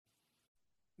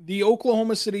The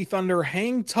Oklahoma City Thunder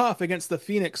hang tough against the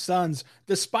Phoenix Suns,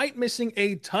 despite missing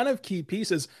a ton of key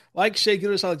pieces like Shai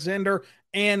Gilgeous-Alexander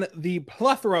and the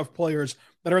plethora of players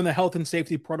that are in the health and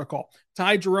safety protocol.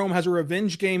 Jerome has a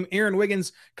revenge game. Aaron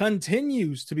Wiggins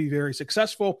continues to be very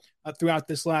successful throughout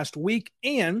this last week.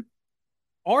 And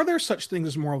are there such things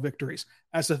as moral victories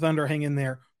as the Thunder hang in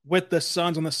there with the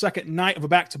Suns on the second night of a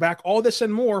back-to-back? All this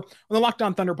and more on the Locked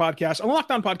On Thunder podcast, on the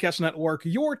Locked On Podcast Network,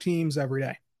 your teams every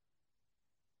day.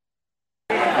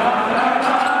 You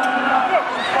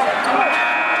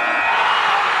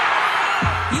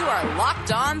are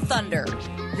Locked On Thunder,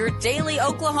 your daily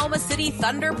Oklahoma City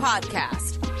Thunder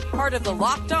podcast. Part of the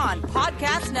Locked On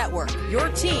Podcast Network, your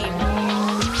team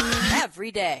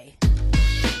every day.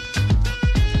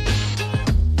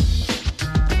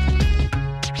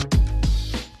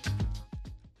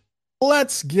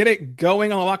 Let's get it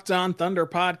going on the Locked On Thunder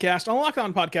podcast, on the Locked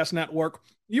On Podcast Network,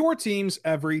 your teams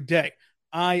every day.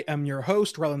 I am your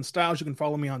host, Rylan Stiles. You can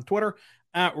follow me on Twitter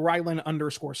at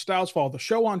Rylan_Stiles. Follow the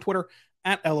show on Twitter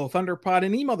at LOThunderPod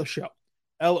and email the show,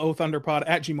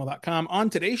 LOThunderPod@gmail.com. On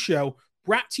today's show,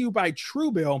 brought to you by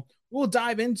Truebill, we'll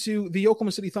dive into the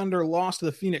Oklahoma City Thunder loss to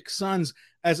the Phoenix Suns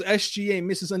as SGA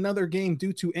misses another game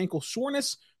due to ankle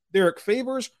soreness. Derek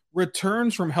Favors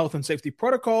returns from health and safety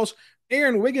protocols.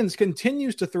 Aaron Wiggins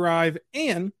continues to thrive.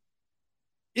 And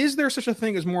is there such a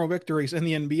thing as moral victories in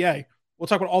the NBA? We'll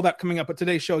talk about all that coming up, but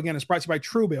today's show, again, is brought to you by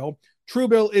Truebill.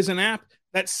 Truebill is an app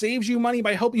that saves you money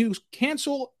by helping you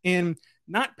cancel and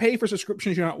not pay for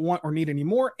subscriptions you don't want or need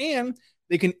anymore, and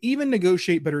they can even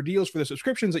negotiate better deals for the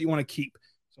subscriptions that you want to keep.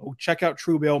 So check out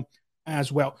Truebill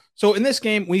as well. So in this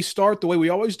game, we start the way we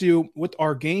always do with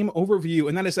our game overview,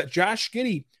 and that is that Josh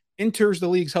Giddey enters the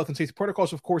league's health and safety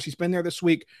protocols. Of course, he's been there this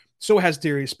week. So has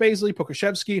Darius Baisley,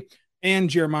 Pokashevsky,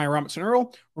 and Jeremiah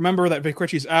Robinson-Earl. Remember that Vic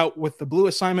Ritchie's out with the blue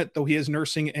assignment, though he is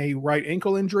nursing a right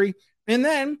ankle injury. And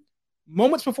then,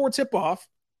 moments before tip-off,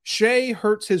 Shai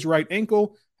hurts his right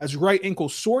ankle, has right ankle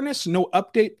soreness. No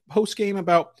update post-game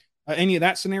about any of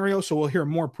that scenario, so we'll hear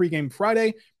more pregame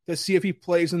Friday to see if he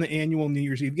plays in the annual New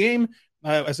Year's Eve game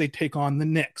as they take on the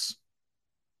Knicks.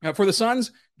 For the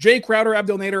Suns, Jay Crowder,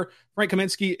 Abdel Nader, Frank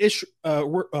Kaminsky, Ish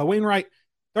Wainwright,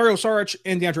 Dario Saric,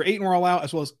 and DeAndre Ayton were all out,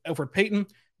 as well as Elfrid Payton.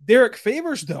 Derek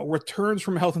Favors, though, returns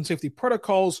from health and safety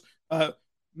protocols,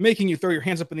 making you throw your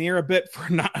hands up in the air a bit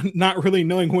for not really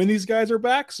knowing when these guys are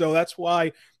back. So that's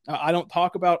why I don't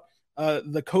talk about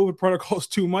the COVID protocols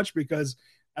too much, because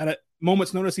at a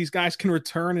moment's notice, these guys can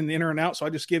return in and out. So I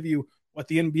just give you what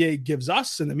the NBA gives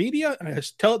us in the media, and I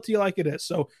just tell it to you like it is.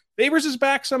 So Favors is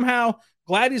back somehow.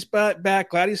 Glad he's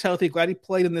back. Glad he's healthy. Glad he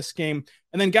played in this game.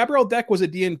 And then Gabriel Deck was a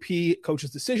DNP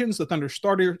coach's decisions. The Thunder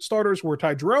starters were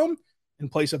Jerome in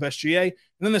place of SGA. And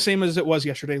then the same as it was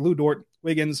yesterday, Lou Dort,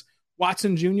 Wiggins,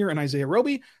 Watson Jr., and Isaiah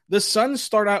Roby. The Suns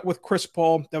start out with Chris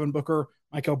Paul, Devin Booker,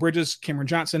 Mikal Bridges, Cameron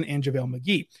Johnson, and JaVale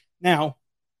McGee. Now,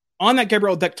 on that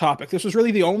Gabriel Deck topic, this was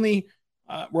really the only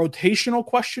rotational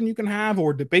question you can have,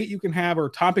 or debate you can have, or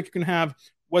topic you can have,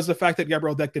 was the fact that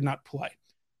Gabriel Deck did not play.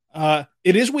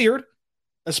 It is weird,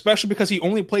 especially because he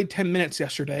only played 10 minutes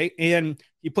yesterday, and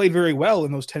he played very well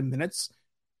in those 10 minutes.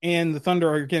 And the Thunder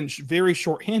are, again, very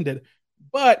shorthanded.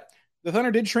 But the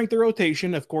Thunder did shrink the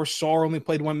rotation. Of course, Saar only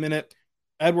played 1 minute.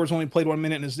 Edwards only played 1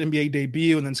 minute in his NBA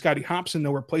debut. And then Scotty Hopson,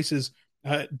 though, replaces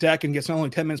Deck and gets not only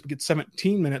 10 minutes, but gets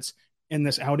 17 minutes in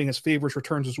this outing as Favors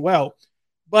returns as well.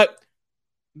 But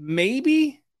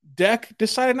maybe Deck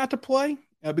decided not to play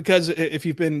because if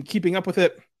you've been keeping up with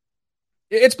it,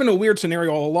 it's been a weird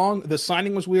scenario all along. The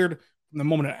signing was weird from the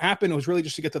moment it happened. It was really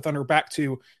just to get the Thunder back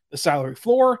to the salary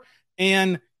floor.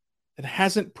 And it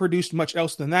hasn't produced much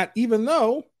else than that, even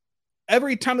though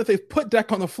every time that they've put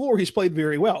Deck on the floor, he's played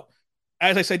very well.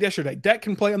 As I said yesterday, Deck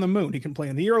can play on the moon. He can play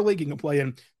in the EuroLeague. He can play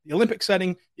in the Olympic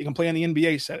setting. He can play in the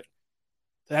NBA setting.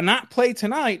 To not play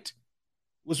tonight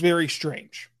was very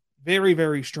strange. Very,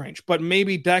 very strange. But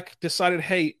maybe Deck decided,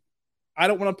 hey, I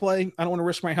don't want to play. I don't want to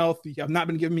risk my health. You have not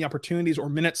been giving me opportunities or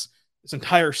minutes this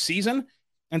entire season.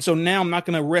 And so now I'm not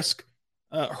going to risk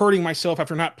hurting myself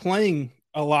after not playing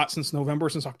a lot since November,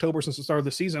 since October, since the start of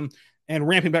the season, and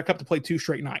ramping back up to play 2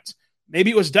 straight nights. Maybe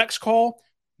it was Deck's call.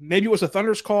 Maybe it was the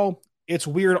Thunder's call. It's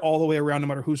weird all the way around, no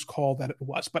matter whose call that it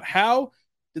was. But how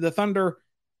did the Thunder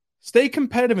stay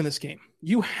competitive in this game?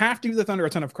 You have to give the Thunder a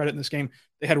ton of credit in this game.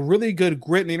 They had really good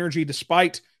grit and energy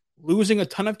despite losing a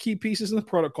ton of key pieces in the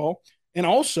protocol. And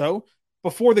also,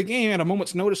 before the game, at a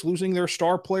moment's notice, losing their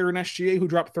star player in SGA, who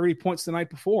dropped 30 points the night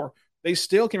before. They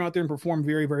still came out there and performed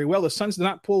very, very well. The Suns did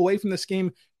not pull away from this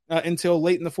game until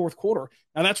late in the fourth quarter.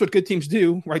 Now, that's what good teams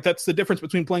do, right? That's the difference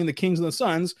between playing the Kings and the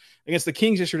Suns. Against the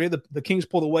Kings yesterday, the Kings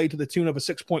pulled away to the tune of a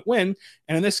 6-point win.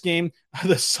 And in this game,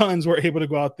 the Suns were able to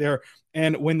go out there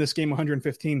and win this game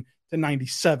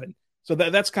 115-97. So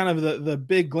that's kind of the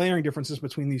big glaring differences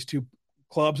between these two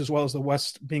clubs, as well as the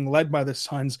West being led by the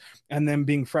Suns and them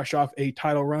being fresh off a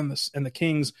title run, and the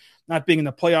Kings not being in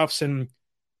the playoffs in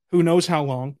who knows how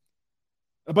long.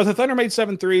 But the Thunder made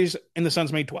 7 threes and the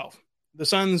Suns made 12. The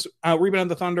Suns rebounded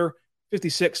the Thunder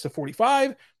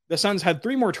 56-45. The Suns had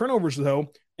 3 more turnovers,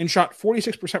 though, and shot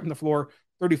 46% from the floor,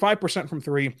 35% from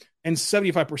 3, and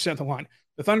 75% at the line.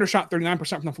 The Thunder shot 39%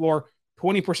 from the floor,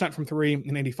 20% from 3,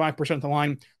 and 85% at the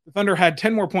line. The Thunder had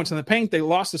 10 more points in the paint. They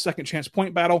lost the second chance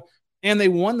point battle, and they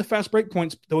won the fast break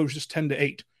points, though it was just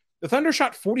 10-8. The Thunder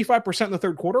shot 45% in the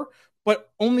third quarter, but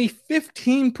only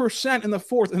 15% in the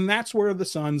fourth, and that's where the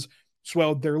Suns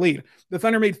swelled their lead. The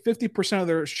Thunder made 50% of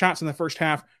their shots in the first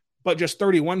half, but just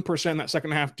 31% in that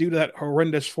second half due to that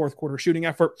horrendous fourth quarter shooting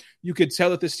effort. You could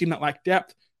tell that this team that lacked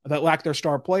depth, that lacked their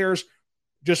star players,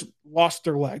 just lost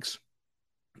their legs.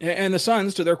 And the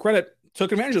Suns, to their credit,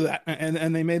 took advantage of that,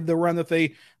 and they made the run that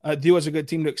they do as a good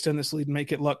team to extend this lead and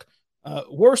make it look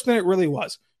worse than it really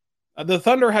was. The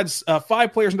Thunder had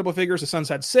 5 players in double figures. The Suns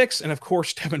had 6, and of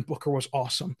course, Devin Booker was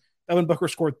awesome. Devin Booker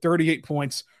scored 38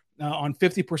 points on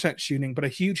 50% shooting, but a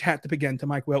huge hat tip again to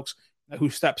Mike Wilkes, who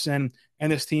steps in,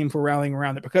 and this team for rallying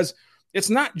around it, because it's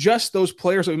not just those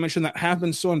players that we mentioned that have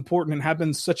been so important and have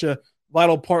been such a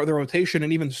vital part of the rotation,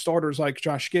 and even starters like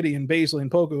Josh Giddey and Baisley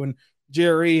and Poku and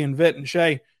Jerry and Vitt and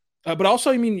Shea. But also,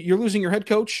 I mean, you're losing your head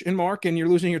coach in Mark, and you're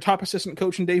losing your top assistant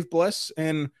coach in Dave Bliss,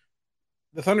 and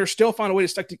the Thunder still found a way to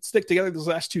stick together these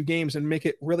last 2 games and make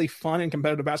it really fun and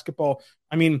competitive basketball.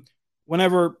 I mean,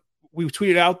 whenever we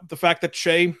tweeted out the fact that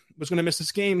Shea was going to miss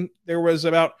this game, there was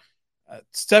about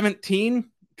 17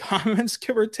 comments,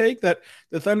 give or take, that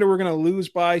the Thunder were going to lose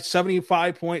by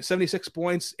 75 points, 76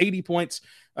 points, 80 points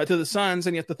to the Suns,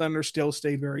 and yet the Thunder still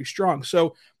stayed very strong.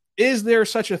 So is there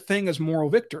such a thing as moral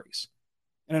victories?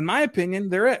 And in my opinion,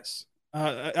 there is.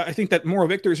 I think that moral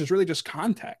victories is really just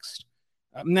context.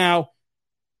 Now,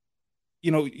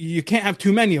 you know, you can't have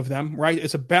too many of them, right?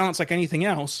 It's a balance like anything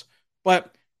else.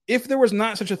 But if there was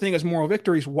not such a thing as moral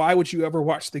victories, why would you ever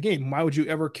watch the game? Why would you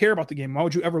ever care about the game? Why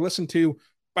would you ever listen to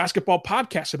basketball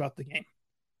podcasts about the game?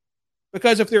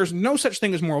 Because if there's no such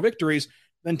thing as moral victories,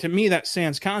 then to me, that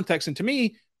sans context. And to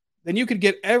me, then you could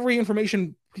get every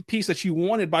information piece that you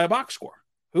wanted by a box score.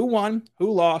 Who won,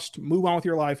 who lost, move on with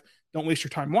your life. Don't waste your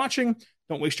time watching.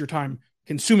 Don't waste your time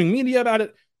consuming media about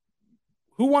it.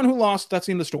 Who won, who lost, that's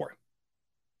the end of the story.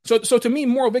 So to me,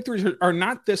 moral victories are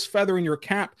not this feather in your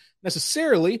cap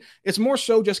necessarily. It's more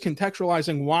so just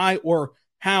contextualizing why or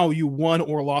how you won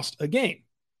or lost a game.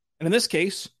 And in this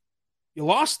case, you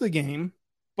lost the game,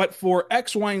 but for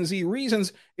X, Y, and Z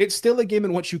reasons, it's still a game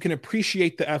in which you can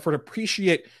appreciate the effort,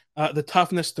 appreciate the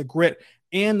toughness, the grit,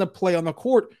 and the play on the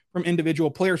court from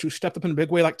individual players who stepped up in a big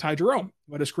way, like Ty Jerome,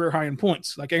 who had his career high in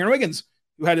points, like Aaron Wiggins,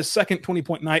 who had his second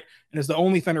 20-point night and is the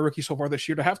only Thunder rookie so far this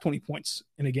year to have 20 points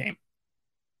in a game.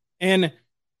 And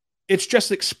it's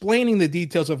just explaining the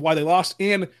details of why they lost,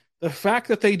 and the fact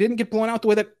that they didn't get blown out the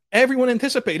way that everyone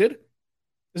anticipated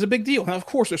is a big deal. Now, of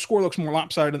course, the score looks more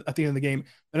lopsided at the end of the game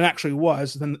than it actually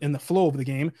was, than in the flow of the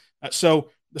game.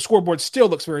 So the scoreboard still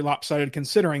looks very lopsided,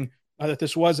 considering that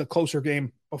this was a closer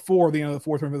game before the end of the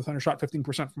fourth. Remember, the Thunder shot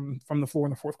 15% from the floor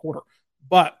in the fourth quarter.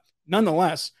 But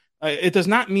nonetheless, it does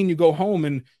not mean you go home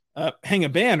and hang a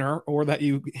banner, or that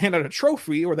you hand out a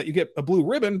trophy, or that you get a blue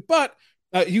ribbon, but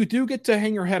you do get to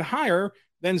hang your head higher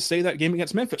than, say, that game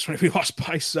against Memphis, when we lost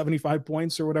by 75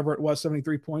 points or whatever it was,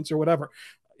 73 points or whatever.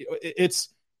 It's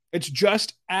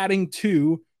just adding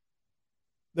to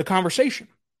the conversation.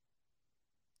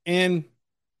 And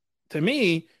to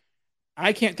me,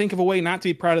 I can't think of a way not to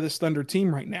be proud of this Thunder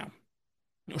team right now.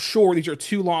 Sure, these are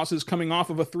 2 losses coming off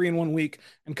of a 3-1 week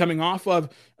and coming off of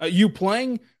you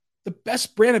playing the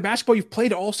best brand of basketball you've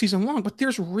played all season long, but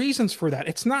there's reasons for that.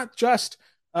 It's not just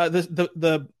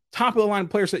the top of the line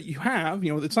players that you have.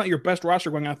 You know, it's not your best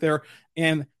roster going out there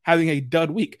and having a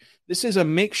dud week. This is a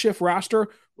makeshift roster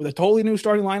with a totally new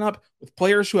starting lineup, with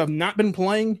players who have not been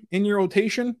playing in your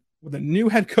rotation, with a new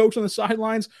head coach on the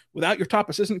sidelines, without your top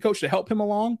assistant coach to help him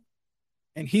along.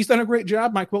 And he's done a great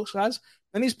job, Mike Wilkes has,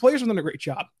 and these players have done a great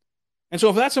job. And so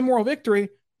if that's a moral victory,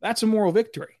 that's a moral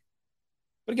victory.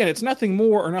 But again, it's nothing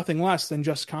more or nothing less than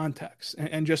just context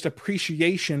and just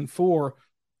appreciation for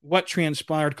what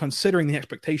transpired, considering the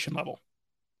expectation level.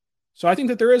 So I think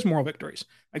that there is moral victories.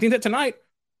 I think that tonight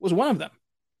was one of them.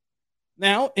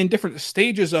 Now, in different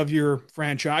stages of your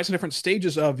franchise, in different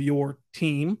stages of your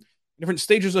team, different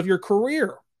stages of your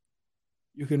career,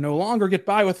 You can no longer get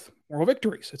by with moral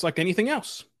victories. It's like anything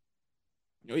else.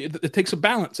 It takes a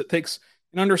balance. It takes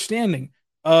an understanding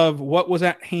of what was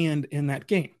at hand in that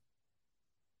game.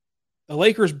 The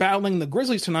Lakers battling the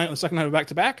Grizzlies tonight on the second night of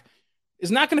back-to-back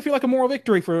is not going to feel like a moral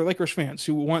victory for Lakers fans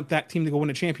who want that team to go win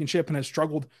a championship and has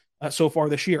struggled so far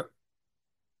this year.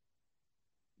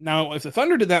 Now, if the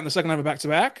Thunder did that in the second night of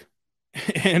back-to-back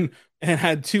and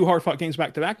had two hard-fought games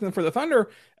back-to-back, then for the Thunder,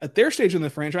 at their stage in the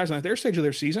franchise and at their stage of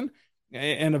their season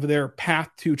and of their path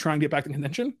to try and get back to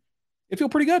contention, it feel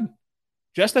pretty good,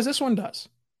 just as this one does.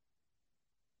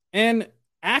 And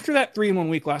after that 3-1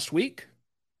 week last week,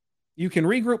 you can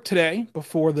regroup today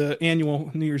before the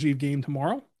annual New Year's Eve game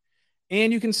tomorrow,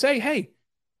 and you can say, hey,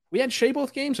 we had Shea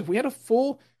both games. If we had a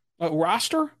full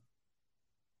roster,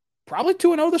 probably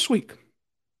 2-0 this week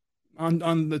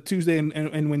on the Tuesday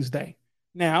and Wednesday.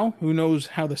 Now, who knows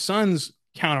how the Suns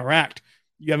counteract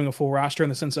you having a full roster in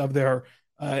the sense of their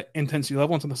intensity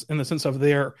level, in the sense of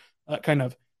their kind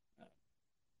of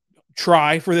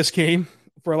try for this game,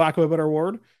 for lack of a better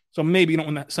word. So maybe you don't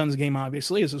win that Suns game,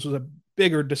 obviously, as this was a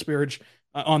bigger disparage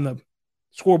on the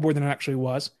scoreboard than it actually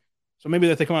was. So maybe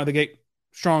that they come out of the gate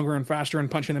stronger and faster and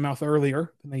punch in the mouth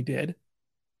earlier than they did.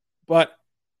 But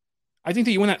I think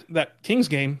that you win that Kings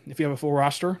game if you have a full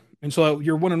roster. And so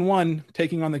you're 1-1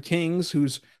 taking on the Kings,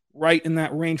 who's right in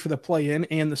that range for the play-in,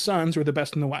 and the Suns, who are the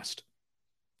best in the West.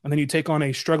 And then you take on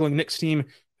a struggling Knicks team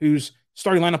whose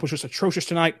starting lineup was just atrocious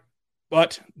tonight,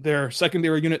 but their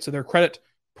secondary unit, to their credit,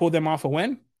 pulled them off a win.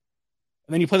 And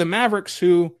then you play the Mavericks,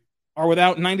 who are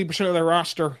without 90% of their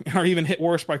roster and are even hit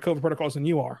worse by COVID protocols than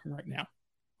you are right now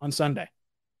on Sunday.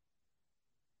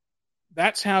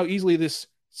 That's how easily this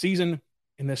season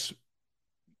and this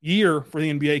year for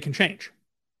the NBA can change.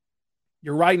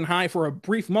 You're riding high for a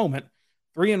brief moment.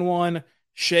 3-1.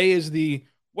 Shea is the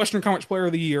Western Conference Player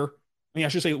of the Year. I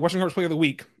should say Western Conference Player of the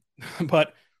Week.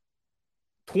 But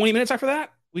 20 minutes after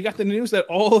that, we got the news that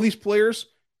all of these players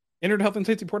entered health and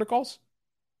safety protocols.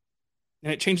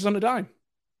 And it changes on a dime.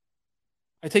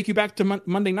 I take you back to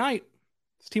Monday night.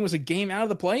 This team was a game out of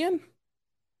the play-in.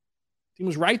 Team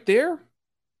was right there.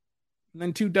 And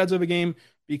then 2 duds of a game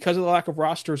because of the lack of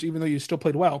rosters, even though you still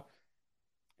played well.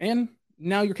 And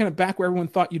now you're kind of back where everyone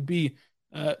thought you'd be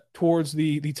towards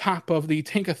the top of the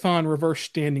Tankathon reverse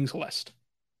standings list.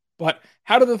 But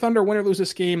how did the Thunder win or lose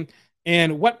this game?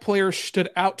 And what players stood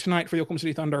out tonight for the Oklahoma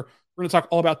City Thunder? We're going to talk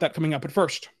all about that coming up. But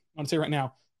first, I want to say right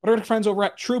now, what are our friends over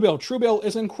at Truebill? Truebill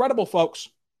is incredible, folks.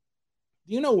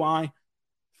 Do you know why?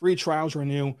 Free trials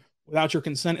renew without your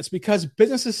consent. It's because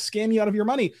businesses scam you out of your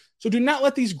money. So do not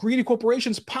let these greedy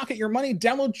corporations pocket your money.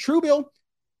 Download Truebill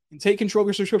and take control of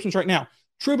your subscriptions right now.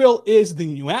 Truebill is the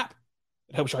new app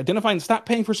that helps you identify and stop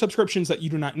paying for subscriptions that you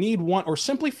do not need, want, or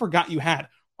simply forgot you had.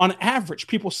 On average,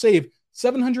 people save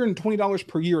 $720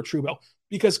 per year at Truebill.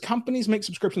 Because companies make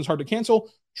subscriptions hard to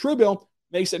cancel, Truebill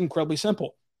makes it incredibly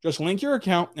simple. Just link your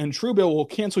account and Truebill will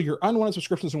cancel your unwanted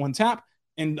subscriptions in one tap.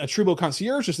 And a Truebill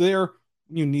concierge is there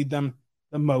when you need them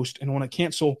the most and want to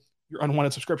cancel your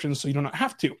unwanted subscriptions so you do not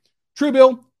have to.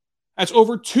 Truebill has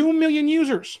over 2 million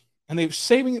users, and they're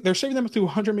saving them up to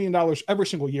 $100 million every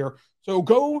single year. So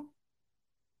go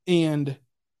and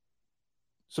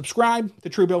subscribe to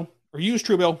Truebill or use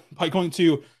Truebill by going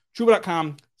to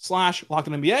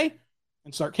truebill.com/LockedOnNBA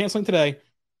and start canceling today.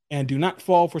 And do not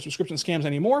fall for subscription scams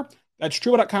anymore. That's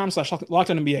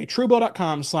truebill.com/LockedOnNBA.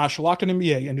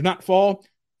 Truebill.com/LockedOnNBA. And do not fall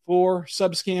for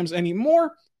sub scams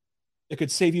anymore. It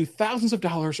could save you thousands of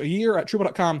dollars a year at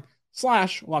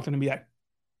truebill.com/LockedOnNBA.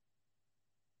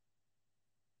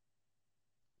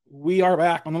 We are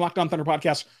back on the Locked On Thunder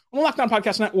podcast, on the Locked On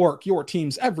Podcast Network, your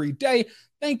teams every day.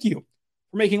 Thank you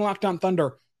for making Locked On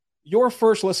Thunder your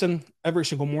first listen every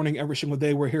single morning, every single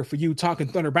day. We're here for you, talking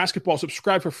Thunder basketball.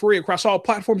 Subscribe for free across all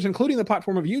platforms, including the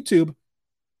platform of YouTube.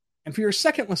 And for your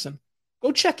second listen,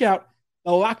 go check out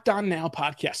the Locked On Now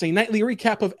podcast, a nightly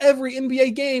recap of every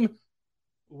NBA game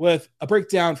with a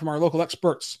breakdown from our local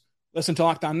experts. Listen to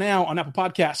Locked On Now on Apple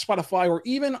Podcasts, Spotify, or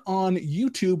even on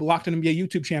YouTube, Locked On NBA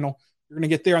YouTube channel. You're going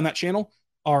to get there on that channel.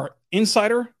 Our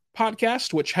Insider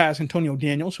podcast, which has Antonio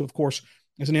Daniels, who, of course,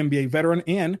 is an NBA veteran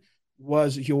and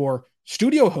was your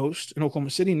studio host in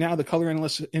Oklahoma City, now the color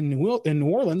analyst in New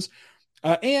Orleans,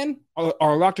 and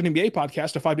our Locked On NBA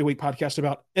podcast, a 5-day-week podcast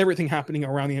about everything happening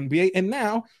around the NBA, and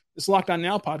now this Locked On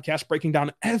Now podcast breaking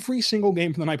down every single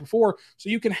game from the night before, so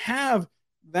you can have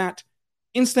that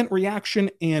instant reaction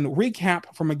and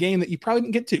recap from a game that you probably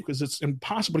didn't get to because it's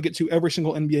impossible to get to every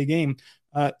single NBA game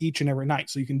each and every night.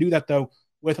 So you can do that, though,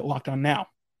 with Locked On Now.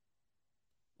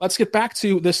 Let's get back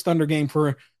to this Thunder game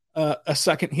for a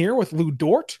second here with Lou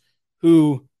Dort,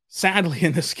 who sadly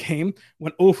in this game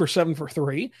went 0 for 7 for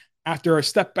 3. after a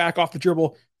step back off the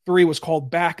dribble three was called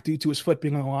back due to his foot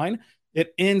being on the line.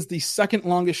 It ends the second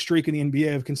longest streak in the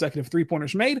NBA of consecutive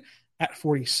three-pointers made at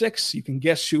 46. You can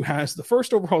guess who has the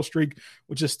first overall streak,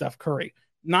 which is Steph Curry.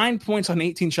 9 points on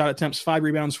 18 shot attempts, 5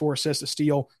 rebounds, 4 assists, a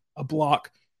steal, a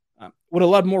block. Would have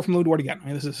loved more from Lu Dort again. I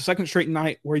mean, this is the second straight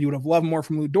night where you would have loved more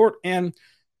from Lu Dort. And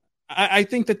I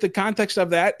think that the context of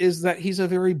that is that he's a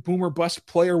very boomer bust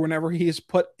player whenever he is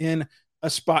put in a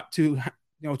spot to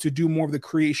do more of the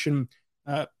creation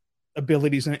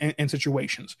abilities and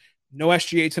situations. No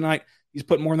SGA tonight. He's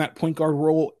put more in that point guard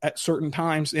role at certain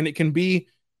times, and it can be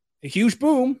a huge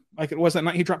boom like it was that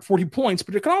night he dropped 40 points,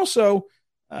 but it can also,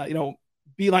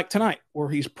 be like tonight where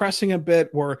he's pressing a bit,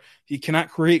 where he cannot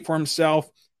create for himself,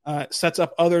 sets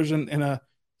up others in a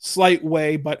slight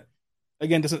way, but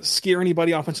again, doesn't scare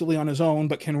anybody offensively on his own,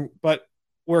 but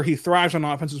where he thrives on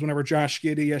offense is whenever Josh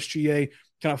Giddey, SGA,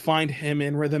 kind of find him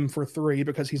in rhythm for three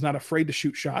because he's not afraid to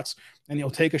shoot shots, and he'll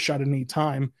take a shot at any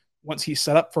time once he's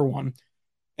set up for one.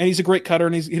 And he's a great cutter,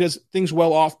 and he does things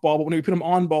well off ball, but when you put him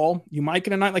on ball, you might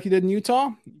get a night like you did in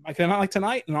Utah, you might get a night like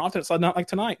tonight, and often it's not like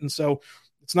tonight. And so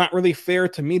it's not really fair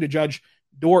to me to judge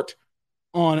Dort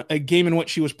on a game in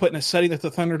which he was put in a setting that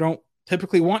the Thunder don't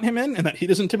typically want him in, and that he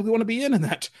doesn't typically want to be in, and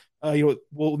that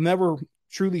we'll never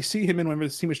truly see him in when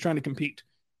this team is trying to compete,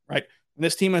 right? When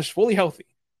this team is fully healthy,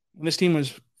 when this team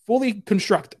is fully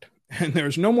constructed, and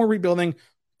there's no more rebuilding,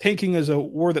 tanking is a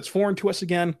word that's foreign to us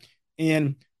again,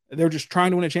 and they're just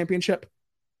trying to win a championship,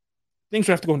 things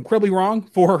would have to go incredibly wrong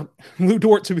for Lu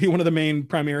Dort to be one of the main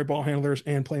primary ball handlers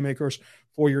and playmakers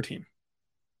for your team.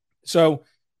 So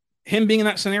him being in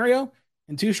that scenario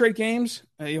in 2 straight games,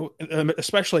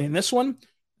 especially in this one,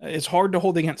 it's hard to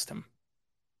hold against him.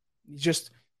 It's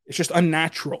just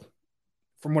unnatural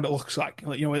from what it looks like.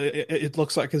 It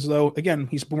looks like as though, again,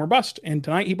 he's boom or bust, and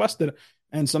tonight he busted,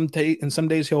 and some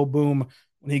days he'll boom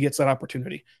when he gets that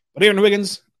opportunity. But Aaron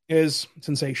Wiggins is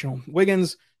sensational.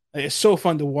 Wiggins is so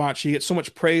fun to watch. He gets so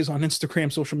much praise on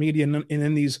Instagram, social media, and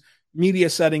in these media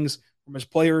settings from his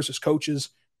players, his coaches,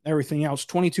 everything else.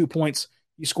 22 points.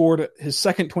 He scored his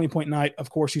second 20-point night. Of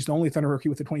course, he's the only Thunder rookie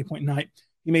with a 20-point night.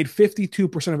 He made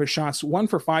 52% of his shots, 1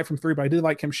 for 5 from 3, but I did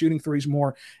like him shooting threes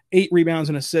more. 8 rebounds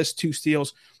and assists, 2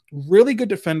 steals. Really good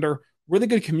defender, really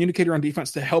good communicator on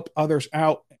defense to help others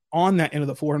out on that end of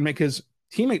the floor and make his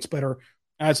teammates better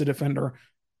as a defender.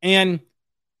 And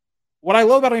what I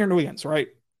love about Aaron Wiggins, right,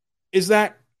 is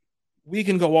that we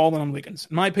can go all in on Wiggins.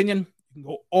 In my opinion, you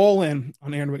can go all in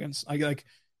on Aaron Wiggins.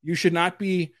 You should not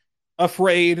be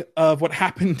afraid of what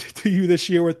happened to you this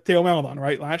year with Theo Maledon,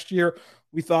 right? Last year,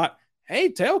 we thought, hey,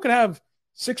 Theo could have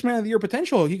 6 Man of the Year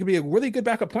potential. He could be a really good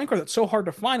backup point guard that's so hard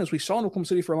to find, as we saw in Oklahoma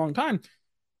City for a long time.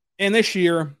 And this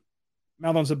year,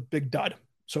 Maledon's a big dud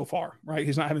so far, right?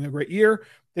 He's not having a great year,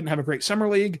 didn't have a great summer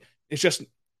league. It's just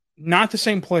not the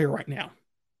same player right now.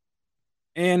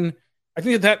 And I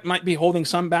think that might be holding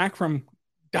some back from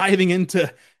diving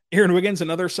into Aaron Wiggins,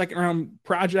 another second-round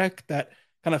project that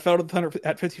kind of fell to the Thunder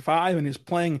at 55 and is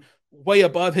playing way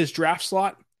above his draft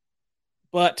slot.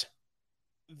 But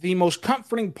the most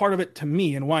comforting part of it to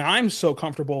me, and why I'm so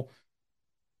comfortable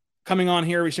coming on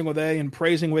here every single day and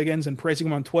praising Wiggins and praising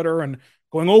him on Twitter and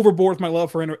going overboard with my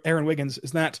love for Aaron Wiggins,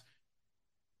 is that,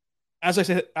 as I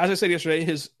said yesterday,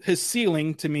 his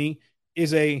ceiling to me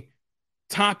is a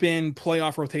top-end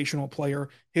playoff rotational player.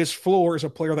 His floor is a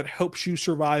player that helps you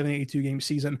survive an 82-game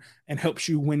season and helps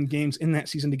you win games in that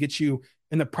season to get you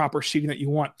in the proper seeding that you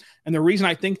want. And the reason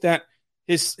I think that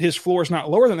his floor is not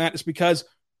lower than that is because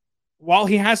while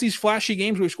he has these flashy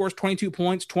games where he scores 22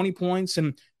 points, 20 points,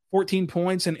 and 14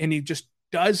 points, and he just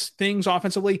does things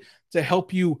offensively to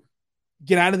help you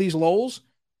get out of these lulls,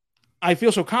 I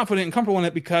feel so confident and comfortable in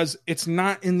it because it's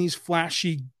not in these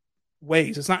flashy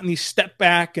ways. It's not in these step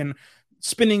back and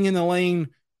spinning in the lane,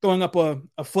 throwing up a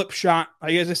flip shot.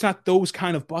 I guess it's not those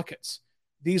kind of buckets.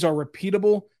 These are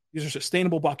repeatable. These are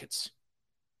sustainable buckets.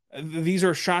 These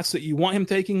are shots that you want him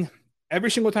taking every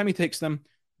single time he takes them.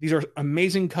 These are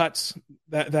amazing cuts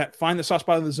that find the soft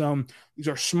spot of the zone. These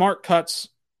are smart cuts,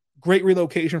 great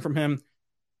relocation from him.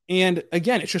 And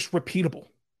again, it's just repeatable,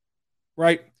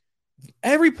 right?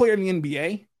 Every player in the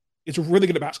NBA is really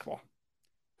good at basketball.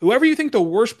 Whoever you think the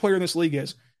worst player in this league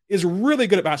is really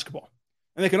good at basketball.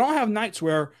 And they can all have nights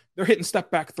where they're hitting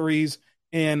step back threes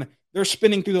and they're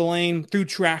spinning through the lane, through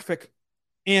traffic,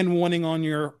 and winning on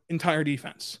your entire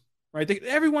defense, right?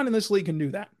 Everyone in this league can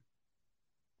do that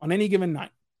on any given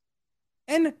night.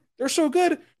 And they're so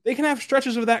good, they can have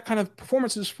stretches of that kind of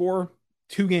performances for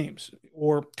 2 games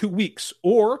or 2 weeks,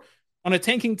 or on a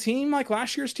tanking team like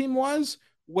last year's team was,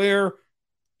 where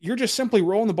you're just simply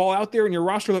rolling the ball out there and your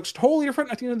roster looks totally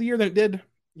different at the end of the year than it did,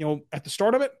 at the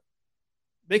start of it.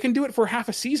 they can do it for half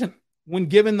a season when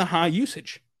given the high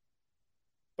usage.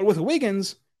 But with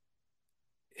Wiggins,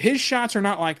 his shots are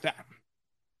not like that.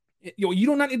 You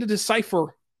do not need to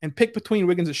decipher and pick between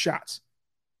Wiggins' shots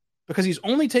because he's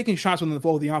only taking shots within the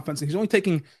flow of the offense, and he's only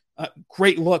taking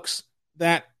great looks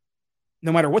that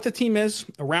no matter what the team is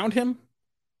around him,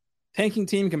 tanking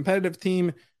team, competitive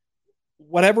team,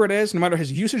 whatever it is, no matter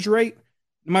his usage rate,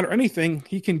 no matter anything,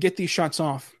 he can get these shots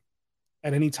off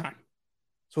at any time.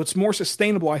 So it's more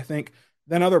sustainable, I think,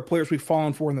 than other players we've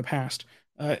fallen for in the past.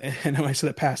 And when I say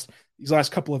the past, these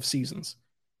last couple of seasons.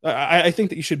 I think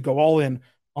that you should go all in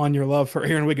on your love for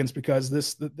Aaron Wiggins because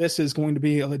this is going to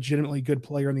be a legitimately good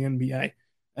player in the NBA.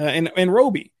 And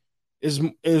Roby is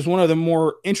one of the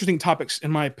more interesting topics,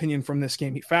 in my opinion, from this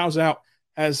game. He fouls out,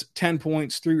 has 10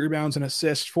 points, 3 rebounds and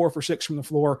assists, 4 for 6 from the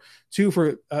floor, 2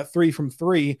 for 3 from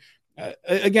 3.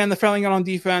 Again, the fouling out on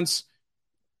defense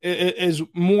is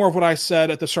more of what I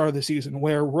said at the start of the season,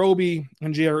 where Roby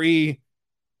and JRE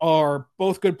are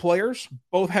both good players,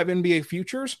 both have NBA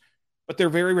futures, but they're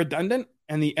very redundant,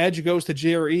 and the edge goes to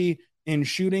JRE in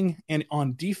shooting and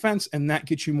on defense, and that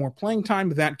gets you more playing time,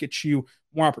 that gets you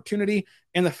more opportunity,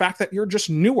 and the fact that you're just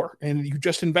newer, and you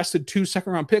just invested 2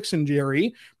 second-round picks in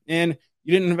JRE, and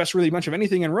you didn't invest really much of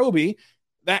anything in Roby,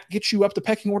 that gets you up the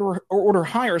pecking order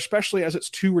higher, especially as it's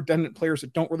 2 redundant players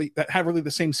that have really the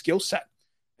same skill set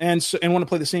and want to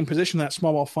play the same position, that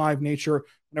small ball 5 nature,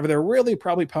 whenever they're really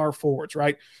probably power forwards,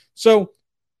 right? So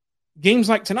games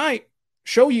like tonight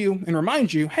show you and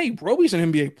remind you, hey, Roby's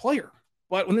an NBA player.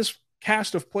 But when this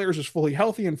cast of players is fully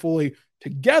healthy and fully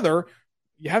together,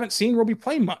 you haven't seen Roby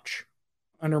play much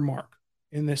under Mark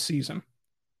in this season.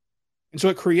 And so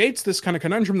it creates this kind of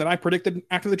conundrum that I predicted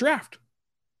after the draft.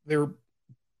 They're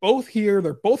both here.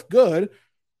 They're both good,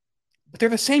 but they're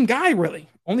the same guy, really.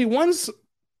 Only one's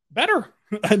better.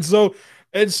 And so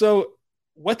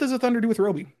what does the Thunder do with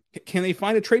Roby? Can they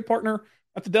find a trade partner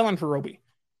at the deadline for Roby?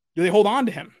 Do they hold on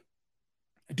to him?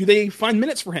 Do they find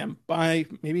minutes for him by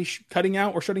maybe cutting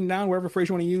out or shutting down, wherever phrase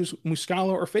you want to use,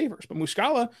 Muscala or Favors? But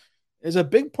Muscala is a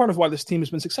big part of why this team has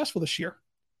been successful this year.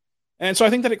 And so I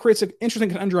think that it creates an interesting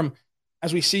conundrum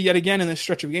as we see yet again in this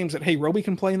stretch of games that, hey, Roby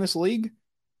can play in this league.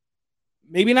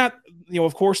 Maybe not,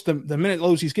 of course, the minute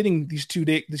lows he's getting these 2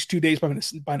 days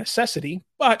by necessity,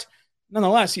 but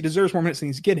nonetheless, he deserves more minutes than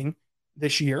he's getting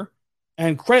this year.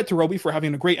 And credit to Roby for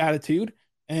having a great attitude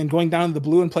and going down to the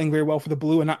blue and playing very well for the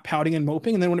blue and not pouting and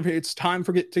moping. And then whenever it's time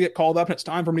to get called up and it's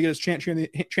time for him to get his chance here in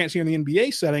the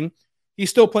NBA setting, he's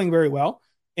still playing very well.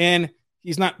 And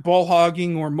he's not ball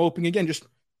hogging or moping. Again, just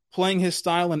playing his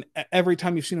style. And every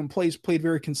time you've seen him play, he's played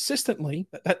very consistently.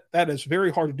 That is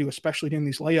very hard to do, especially during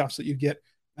these layoffs that you get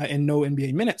in no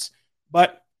NBA minutes.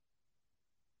 But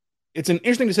it's an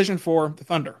interesting decision for the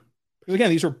Thunder. Because again,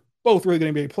 these are both really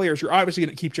good NBA players. You're obviously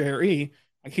going to keep JRE.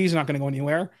 Like, he's not going to go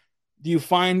anywhere. Do you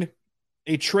find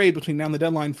a trade between now and the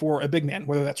deadline for a big man,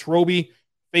 whether that's Roby,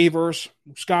 Favors,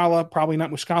 Muscala? Probably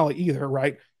not Muscala either,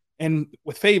 right? And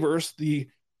with Favors, the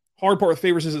hard part with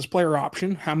Favors is his player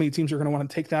option. How many teams are going to want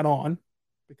to take that on?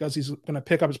 Because he's going to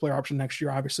pick up his player option next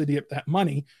year, obviously, to get that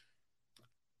money.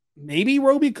 Maybe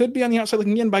Roby could be on the outside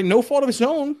looking in by no fault of his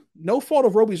own, no fault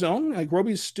of Roby's own. Like,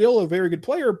 Roby's still a very good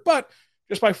player, but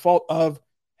just by fault of,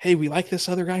 hey, we like this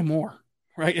other guy more,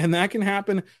 right? And that can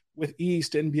happen with ease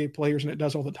to NBA players, and it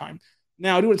does all the time.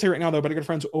 Now, I do want to say right now, though, but I got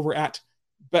friends over at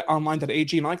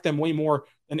betonline.ag, and I like them way more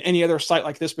than any other site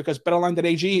like this because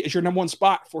betonline.ag is your number one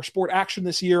spot for sport action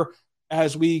this year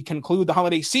as we conclude the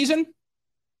holiday season.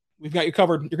 We've got you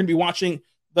covered. You're going to be watching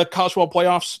the college football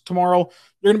playoffs tomorrow.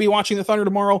 You're going to be watching the Thunder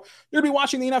tomorrow. You're going to be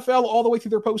watching the NFL all the way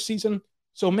through their postseason.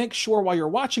 So make sure while you're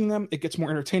watching them, it gets more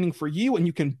entertaining for you, and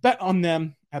you can bet on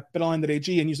them at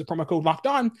betonline.ag and use the promo code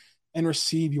LOCKEDON and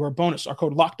receive your bonus. Our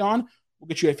code LOCKEDON will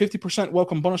get you a 50%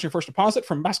 welcome bonus on your first deposit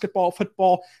from basketball,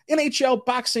 football, NHL,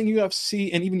 boxing,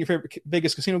 UFC, and even your favorite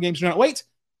Vegas casino games. Do not wait.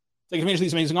 Take advantage of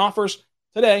these amazing offers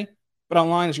today.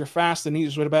 BetOnline is your fast and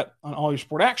easiest way to bet on all your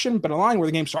sport action. BetOnline, where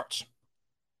the game starts.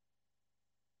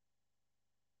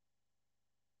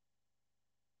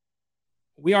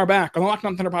 We are back on the Locked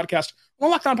On Thunder podcast, on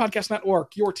the Locked On Podcast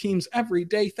Network, your teams every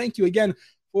day. Thank you again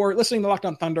for listening to Locked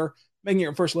On Thunder, making it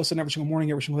your first listen every single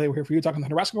morning, every single day. We're here for you talking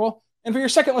Thunder basketball. And for your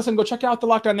second listen, go check out the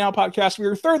Locked On Now podcast. For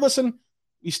your third listen,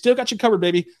 we still got you covered,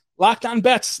 baby. Locked On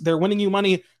Bets. They're winning you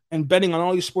money and betting on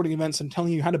all your sporting events and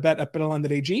telling you how to bet at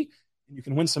betonline.ag. And you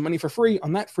can win some money for free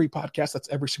on that free podcast. That's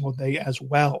every single day as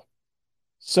well.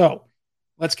 So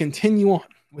let's continue on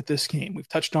with this game. We've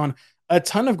touched on a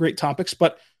ton of great topics,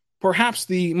 but perhaps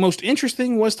the most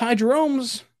interesting was Ty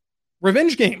Jerome's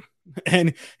revenge game.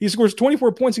 And he scores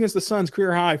 24 points against the Suns,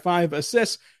 career high, 5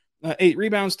 assists. 8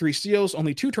 rebounds, 3 steals,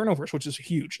 only 2 turnovers, which is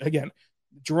huge. Again,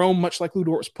 Jerome, much like Lu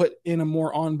Dort, was put in a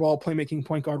more on-ball playmaking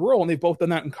point guard role, and they've both done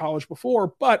that in college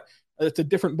before, but it's a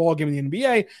different ball game in the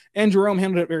NBA, and Jerome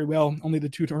handled it very well, only the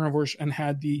 2 turnovers, and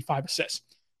had the 5 assists.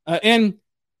 And,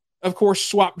 of course,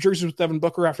 swapped jerseys with Devin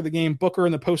Booker after the game. Booker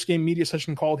in the post-game media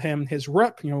session called him his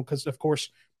rook, because, of course,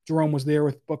 Jerome was there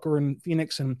with Booker and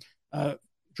Phoenix, and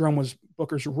Jerome was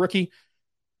Booker's rookie.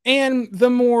 And the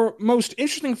most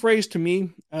interesting phrase to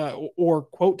me, or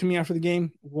quote to me after the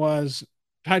game, was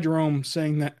Ty Jerome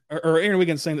saying that, or Aaron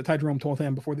Wiggins saying that Ty Jerome told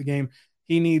him before the game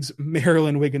he needs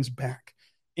Maryland Wiggins back.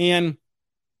 And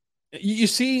you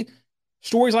see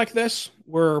stories like this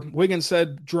where Wiggins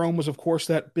said Jerome was, of course,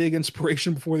 that big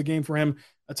inspiration before the game for him,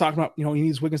 talking about, he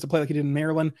needs Wiggins to play like he did in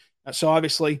Maryland. So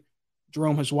obviously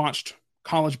Jerome has watched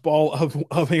college ball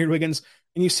of Aaron Wiggins,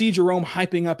 and you see Jerome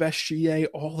hyping up SGA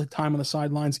all the time on the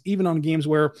sidelines, even on games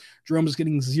where Jerome is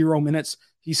getting 0 minutes.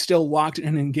 He's still locked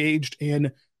and engaged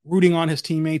and rooting on his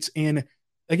teammates, and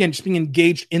again, just being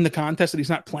engaged in the contest that he's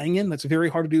not playing in. That's very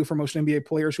hard to do for most NBA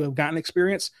players who have gotten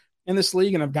experience in this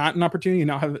league and have gotten an opportunity and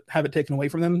now have it taken away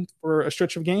from them for a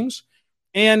stretch of games.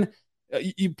 And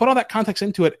you put all that context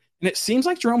into it, and it seems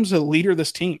like Jerome's a leader of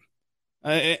this team.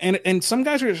 And some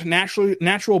guys are just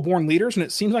natural born leaders, and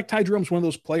it seems like Ty Jerome's one of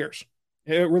those players.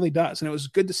 It really does. And it was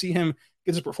good to see him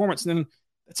get his performance. And then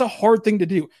it's a hard thing to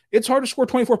do. It's hard to score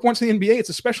 24 points in the NBA. It's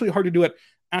especially hard to do it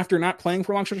after not playing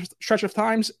for a long stretch of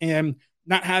times and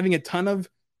not having a ton of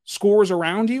scores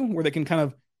around you where they can kind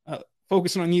of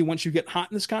focus on you once you get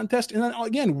hot in this contest. And then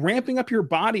again, ramping up your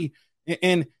body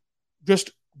and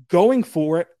just going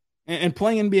for it and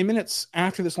playing NBA minutes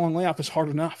after this long layoff is hard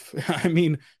enough. I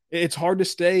mean, it's hard to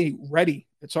stay ready.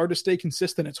 It's hard to stay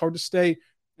consistent. It's hard to stay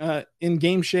in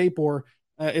game shape, or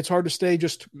it's hard to stay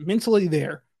just mentally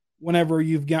there whenever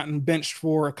you've gotten benched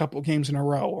for a couple of games in a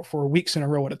row or for weeks in a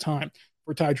row at a time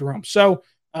for Ty Jerome. So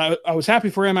I was happy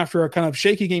for him after a kind of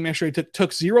shaky game yesterday.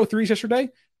 Took 0 threes yesterday,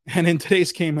 and in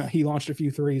today's game, he launched a few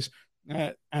threes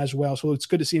as well. So it's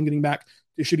good to see him getting back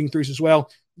to shooting threes as well.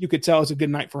 You could tell it's a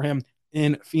good night for him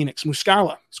in Phoenix.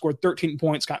 Muscala scored 13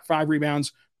 points, got 5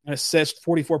 rebounds, an assist,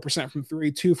 44% from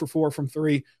 3, 2 for 4 from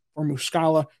 3 for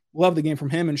Muscala. Love the game from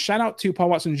him. And shout out to Paul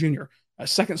Watson Jr., a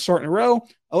second start in a row,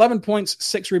 11 points,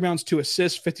 6 rebounds, 2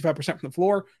 assists, 55% from the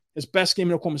floor. His best game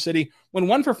in Oklahoma City. Went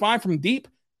 1 for 5 from deep,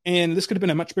 and this could have been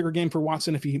a much bigger game for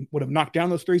Watson if he would have knocked down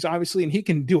those threes, obviously, and he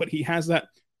can do it. He has that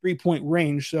 3-point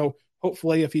range, so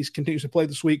hopefully if he continues to play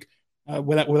this week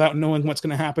without knowing what's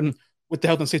going to happen with the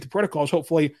health and safety protocols,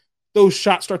 hopefully those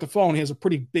shots start to fall, and he has a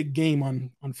pretty big game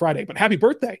on Friday. But happy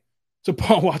birthday to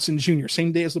Paul Watson Jr.,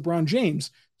 same day as LeBron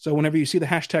James. So whenever you see the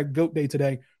hashtag GOAT Day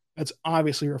today, that's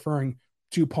obviously referring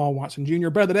to Paul Watson Jr.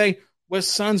 Bet of the day was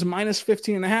Suns minus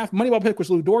 15.5. Moneyball pick was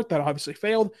Lu Dort. That obviously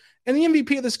failed. And the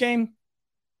MVP of this game,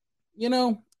 I'm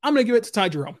going to give it to Ty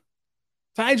Jerome.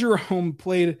 Ty Jerome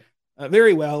played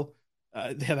very well.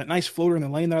 They had that nice floater in the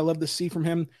lane that I love to see from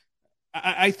him.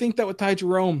 I think that with Ty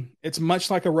Jerome, it's much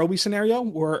like a Roby scenario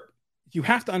where you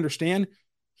have to understand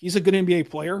he's a good NBA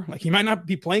player. Like, he might not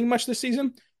be playing much this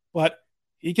season, but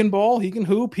he can ball, he can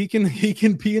hoop, he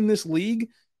can be in this league.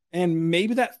 And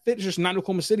maybe that fit is just not in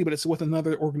Oklahoma City, but it's with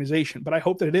another organization. But I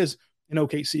hope that it is in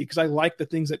OKC, because I like the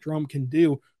things that Jerome can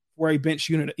do for a bench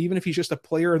unit, even if he's just a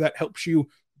player that helps you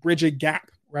bridge a gap,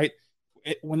 right?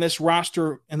 When this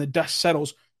roster and the dust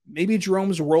settles, maybe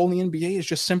Jerome's role in the NBA is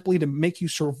just simply to make you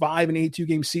survive an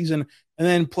 82-game season and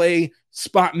then play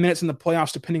spot minutes in the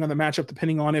playoffs, depending on the matchup,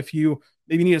 depending on if you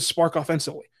maybe need a spark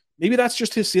offensively. Maybe that's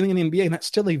just his ceiling in the NBA, and that's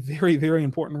still a very, very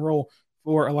important role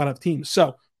for a lot of teams.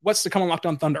 So what's to come on Locked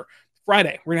On Thunder?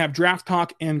 Friday, we're going to have draft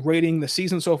talk and grading the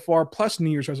season so far, plus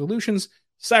New Year's resolutions.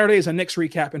 Saturday is a Knicks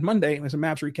recap, and Monday is a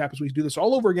Mavs recap, as we do this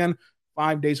all over again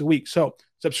 5 days a week. So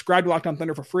subscribe to Locked On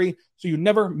Thunder for free so you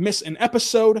never miss an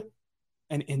episode.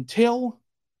 And until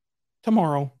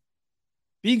tomorrow,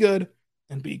 be good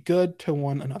and be good to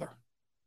one another.